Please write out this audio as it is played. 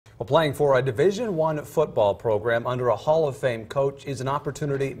Well, playing for a Division I football program under a Hall of Fame coach is an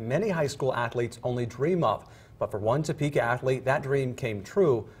opportunity many high school athletes only dream of. But for one Topeka athlete, that dream came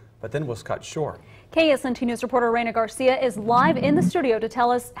true, but then was cut short. KSNT News reporter Raina Garcia is live in the studio to tell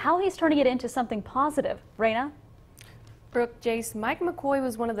us how he's turning it into something positive. Raina? Brooke, Jace, Mike McCoy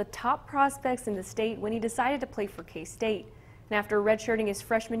was one of the top prospects in the state when he decided to play for K-State. And after redshirting his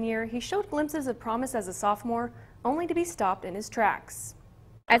freshman year, he showed glimpses of promise as a sophomore, only to be stopped in his tracks.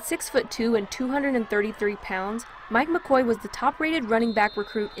 At 6'2" and 233 pounds, Mike McCoy was the top-rated running back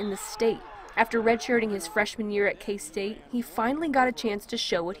recruit in the state. After redshirting his freshman year at K-State, he finally got a chance to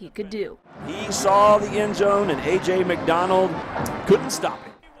show what he could do. He saw the end zone, and A.J. McDonald couldn't stop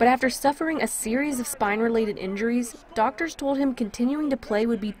it. But after suffering a series of spine-related injuries, doctors told him continuing to play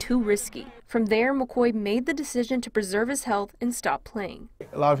would be too risky. From there, McCoy made the decision to preserve his health and stop playing.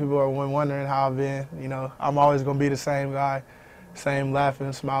 A lot of people are wondering how I've been. I'm always going to be the same guy. Same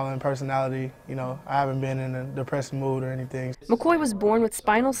laughing, smiling personality. I haven't been in a depressed mood or anything. McCoy was born with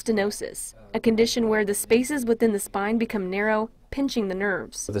spinal stenosis, a condition where the spaces within the spine become narrow, pinching the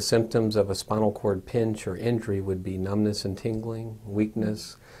nerves. The symptoms of a spinal cord pinch or injury would be numbness and tingling,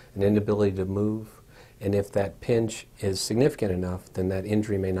 weakness, an inability to move, and if that pinch is significant enough, then that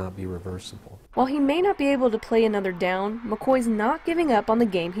injury may not be reversible. While he may not be able to play another down, McCoy's not giving up on the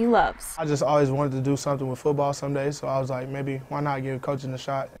game he loves. I just always wanted to do something with football someday, so I was like, maybe why not give coaching a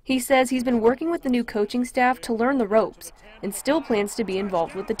shot? He says he's been working with the new coaching staff to learn the ropes and still plans to be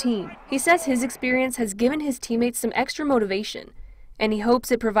involved with the team. He says his experience has given his teammates some extra motivation, and he hopes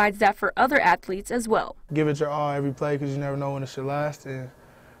it provides that for other athletes as well. Give it your all every play because you never know when it should last, and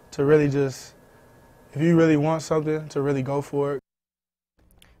to really just, if you really want something, to really go for it.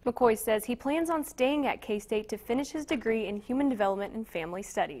 McCoy says he plans on staying at K-State to finish his degree in Human Development and Family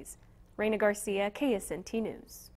Studies. Raina Garcia, KSNT News.